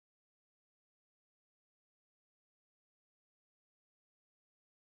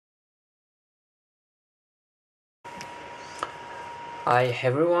Hi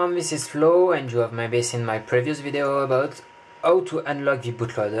everyone, this is Flo and you have maybe seen my previous video about how to unlock the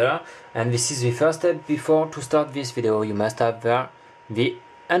bootloader, and this is the first step. Before to start this video you must have the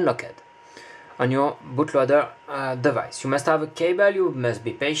unlocked on your bootloader device. You must have a cable, you must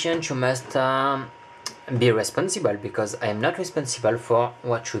be patient, you must be responsible, because I am not responsible for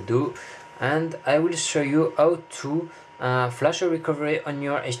what you do, and I will show you how to flash a recovery on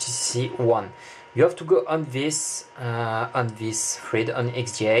your HTC One. You have to go on this thread on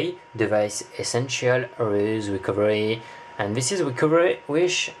XDA, device essential, errors, recovery, and this is recovery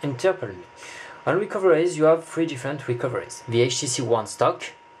which interpret me. On recoveries you have three different recoveries: the HTC One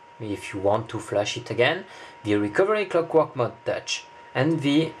stock, if you want to flash it again, the recovery clockwork mod touch, and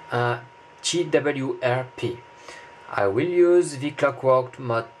the TWRP. I will use the clockwork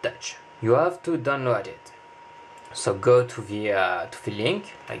mod touch. You have to download it. So go to the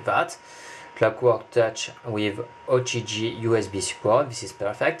link like that. Clockwork touch with OTG USB support. This is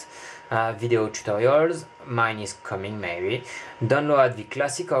perfect. Video tutorials. Mine is coming maybe. Download the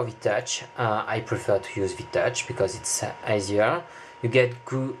classic or the touch. I prefer to use the touch because it's easier. You get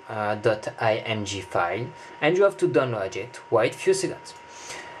goo.img file and you have to download it. Wait few seconds.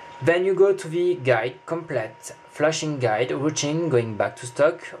 Then you go to the guide, complete flashing guide, routine going back to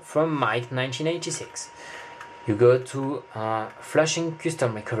stock from Mike 1986. You go to flashing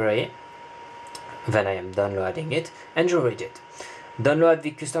custom recovery. Then I am downloading it and you read it. Download the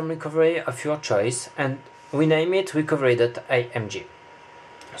custom recovery of your choice and rename it recovery.img.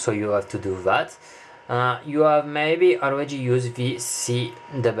 So you have to do that. You have maybe already used the C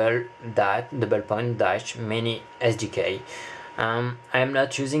double point dash mini SDK. I am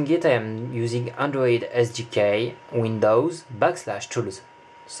not using it. I am using Android SDK Windows /tools.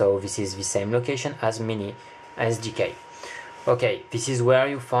 So this is the same location as mini SDK. Okay, this is where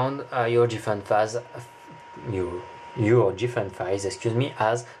you found your different files, excuse me,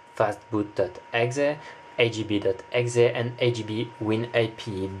 as fastboot.exe, agb.exe, and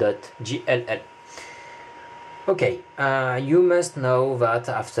agbwinape.gll. Okay, you must know that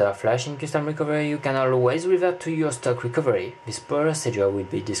after flashing custom recovery you can always revert to your stock recovery. This procedure will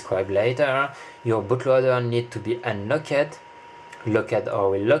be described later. Your bootloader needs to be unlocked. Locked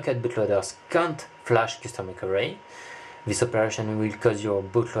or relocked bootloaders can't flash custom recovery. This operation will cause your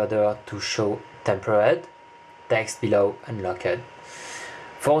bootloader to show tempered text below unlocked.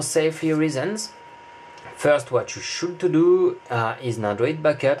 For safety reasons, first what you should do is an Android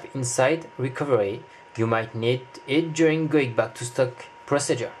backup inside recovery. You might need it during going back to stock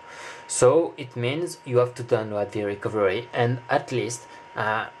procedure. So it means you have to download the recovery and at least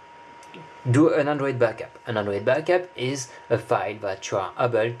do an Android backup. An Android backup is a file that you are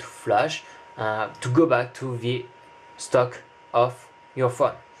able to flash to go back to the stock of your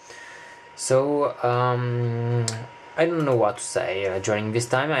phone. So I don't know what to say. During this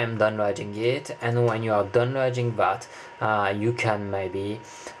time I am downloading it, and when you are downloading that you can maybe,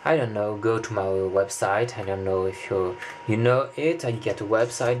 I don't know, go to my website. I don't know if you know it. I get a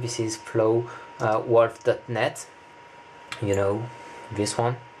website. This is flowwolf.net. You know, this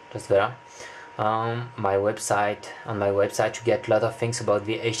one just there. My website. On my website you get a lot of things about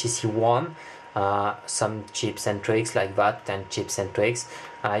the HTC One. Some tips and tricks like that, and tips and tricks.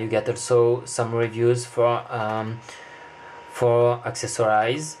 You get also some reviews for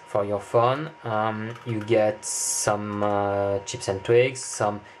accessories for your phone. You get some tips and tricks,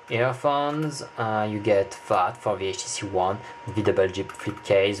 some earphones. You get that for the HTC One, the double zip flip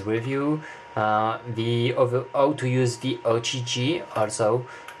case review, the how to use the OTG also,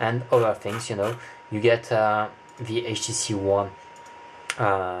 and other things. You know, you get the HTC One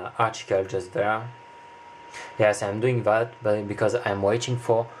article just there. Yes, I'm doing that, but because I'm waiting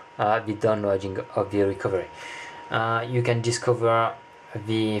for the downloading of the recovery. You can discover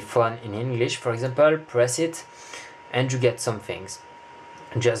the phone in English, for example. Press it and you get some things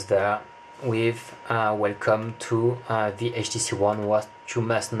just there with welcome to the HTC One, what you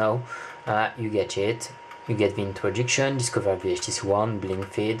must know. You get it. You get the introduction, discover the HTC One,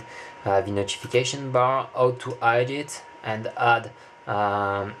 blink feed, the notification bar, how to hide it and add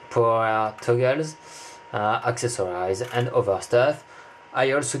power toggles, accessorize, and other stuff.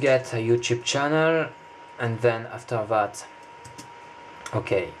 I also get a YouTube channel, and then after that,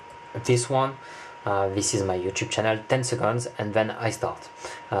 okay, this one, this is my YouTube channel, 10 seconds, and then I start.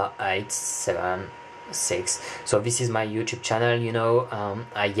 8, 7, 6. So this is my YouTube channel. You know,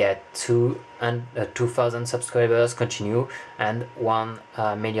 I get 2,000 subscribers, continue, and 1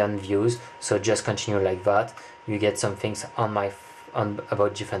 million views. So just continue like that. You get some things on my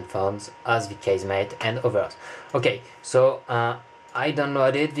about different phones as the casemate and others. Okay, so I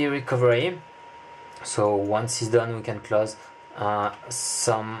downloaded the recovery. So once it's done, we can close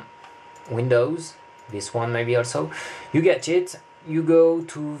some windows, this one maybe also. You get it, you go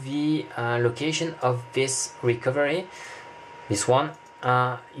to the location of this recovery, this one.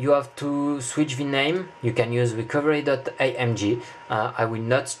 You have to switch the name. You can use recovery.amg. I will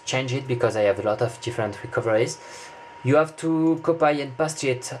not change it because I have a lot of different recoveries. You have to copy and paste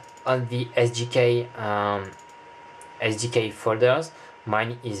it on the SDK folders.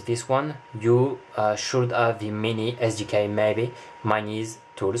 Mine is this one. You should have the mini SDK maybe. Mine is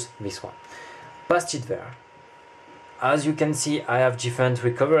tools, this one. Paste it there. As you can see, I have different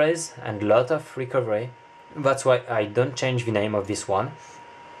recoveries and a lot of recovery. That's why I don't change the name of this one.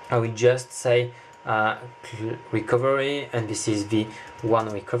 I will just say recovery, and this is the one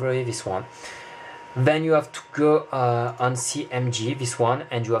recovery, this one. Then you have to go on CMG, this one,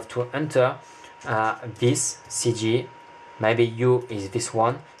 and you have to enter this CG. Maybe U is this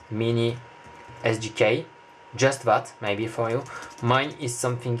one, mini SDK, just that, maybe for you. Mine is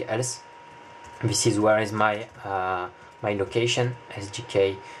something else. This is where is my my location,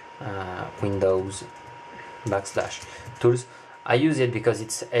 SDK, Windows, / tools. I use it because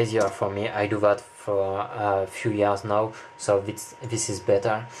it's easier for me. I do that for a few years now, so this is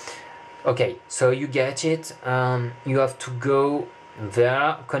better. Okay, so you get it. You have to go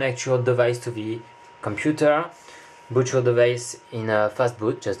there, connect your device to the computer, boot your device in a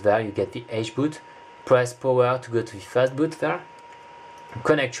fastboot, just there. You get the HBoot. Press power to go to the fastboot there.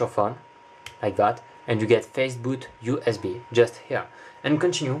 Connect your phone like that, and you get fastboot USB just here, and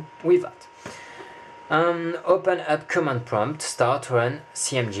continue with that. Open up command prompt, start, run,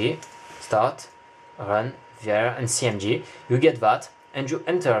 CMG, start, run, there, and CMG. You get that, and you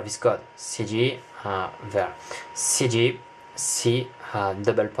enter this code, CG, there, CG, C,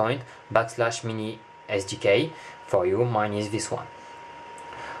 double point, / mini SDK, for you, mine is this one.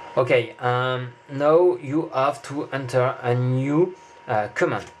 Okay, now you have to enter a new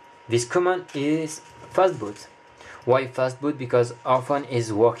command. This command is fastboot. Why fastboot? Because our phone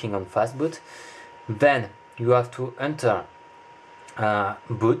is working on fastboot. Then you have to enter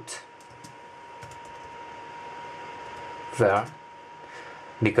boot there,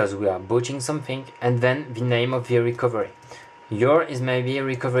 because we are booting something, and then the name of the recovery. Your is maybe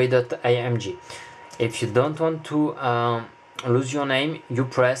recovery.amg. If you don't want to lose your name, you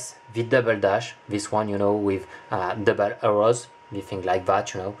press the double dash, this one, you know, with double arrows, the thing like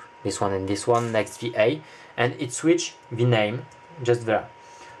that, you know, this one and this one next the A, and it switch the name just there.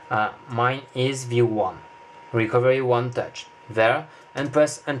 Mine is the one, recovery one touch, there, and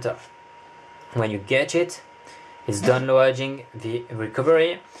press enter. When you get it, it's downloading the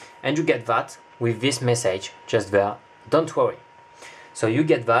recovery, and you get that with this message just there, don't worry. So you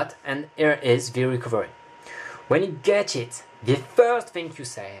get that, and here is the recovery. When you get it, the first thing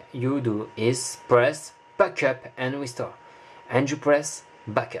you do is press backup and restore, and you press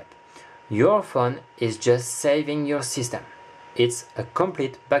backup. Your phone is just saving your system. It's a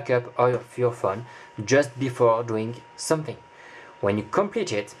complete backup of your phone just before doing something. When you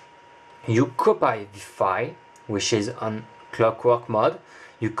complete it, you copy the file, which is on clockwork mode.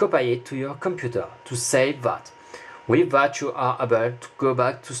 You copy it to your computer to save that. With that, you are able to go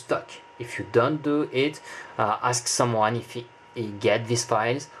back to stock. If you don't do it, ask someone if he get these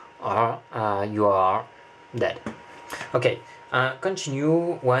files, or you are dead. Okay,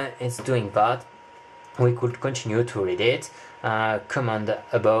 continue when it's doing that. We could continue to read it. Command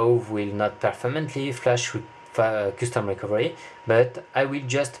above will not performantly flash custom recovery, but I will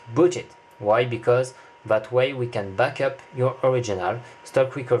just boot it. Why? Because that way we can back up your original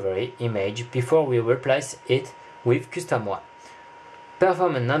stock recovery image before we replace it with custom one.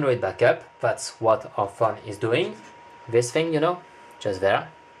 Perform an Android backup, that's what our phone is doing. This thing, you know, just there.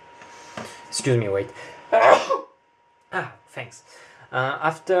 Excuse me, wait. Thanks.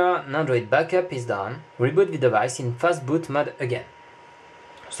 After an Android backup is done, reboot the device in fastboot mode again.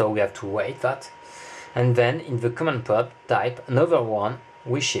 So we have to wait that. And then in the command prompt type another one,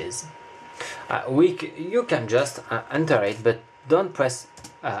 which is you can just enter it, but don't press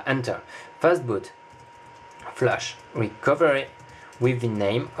enter. Fastboot flash recovery with the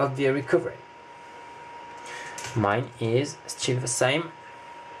name of the recovery. Mine is still the same.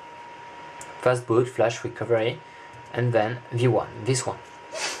 Fastboot flash recovery, and then V1, this one.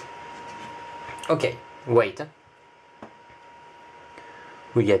 Okay, wait.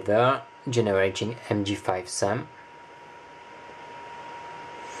 We get there, generating MG5 sum.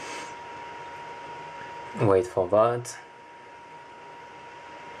 Wait for that.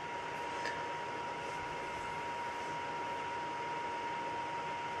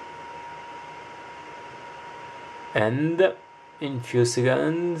 And in few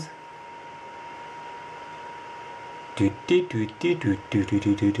seconds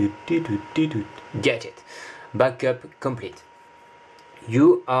Get it. Backup complete.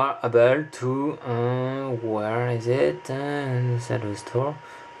 You are able to where is it? Set restore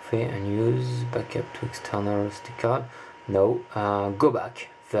free and use backup to external SD card. No, go back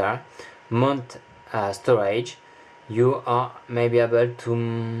there. Mount storage. You are maybe able to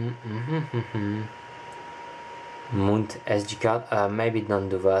mount SD card. Maybe don't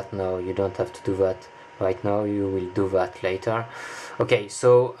do that. No, you don't have to do that right now. You will do that later. Okay,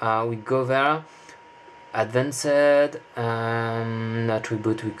 so we go there. Advanced, not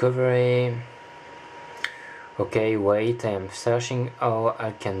reboot recovery. Okay, wait, I am searching how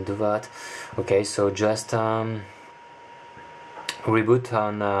I can do that. Okay, so just reboot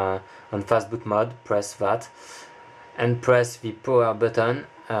on fastboot mode, press that, and press the power button,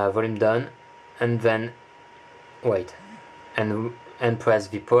 volume down, and then wait, and press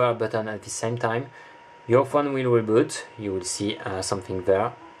the power button at the same time. Your phone will reboot. You will see something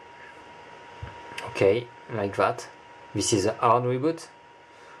there. Okay, like that. This is a hard reboot.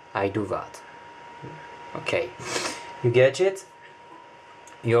 I do that. Okay, you get it?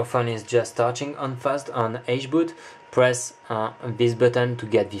 Your phone is just starting on HBoot. Press this button to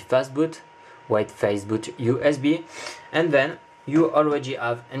get the fast boot. Wait, fastboot USB, and then you already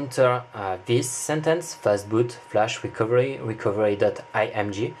have entered this sentence, fastboot flash recovery.img,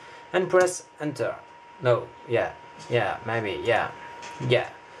 and press enter. No, yeah, maybe, yeah,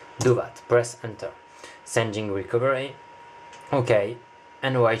 do that, press enter. Sending recovery, okay,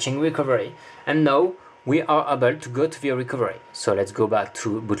 and waiting recovery, and now we are able to go to the recovery. So let's go back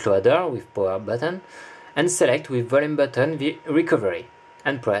to bootloader with power button and select with volume button the recovery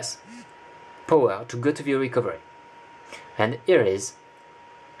and press power to go to the recovery. And here is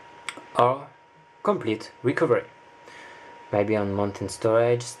our complete recovery. Maybe on mountain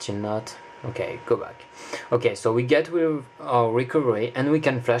storage, still not. Okay, go back. Okay, so we get with our recovery and we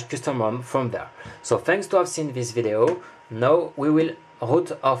can flash custom ROM from there. So thanks to have seen this video. Now we will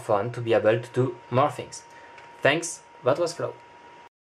route our phone to be able to do more things. Thanks, that was Flo.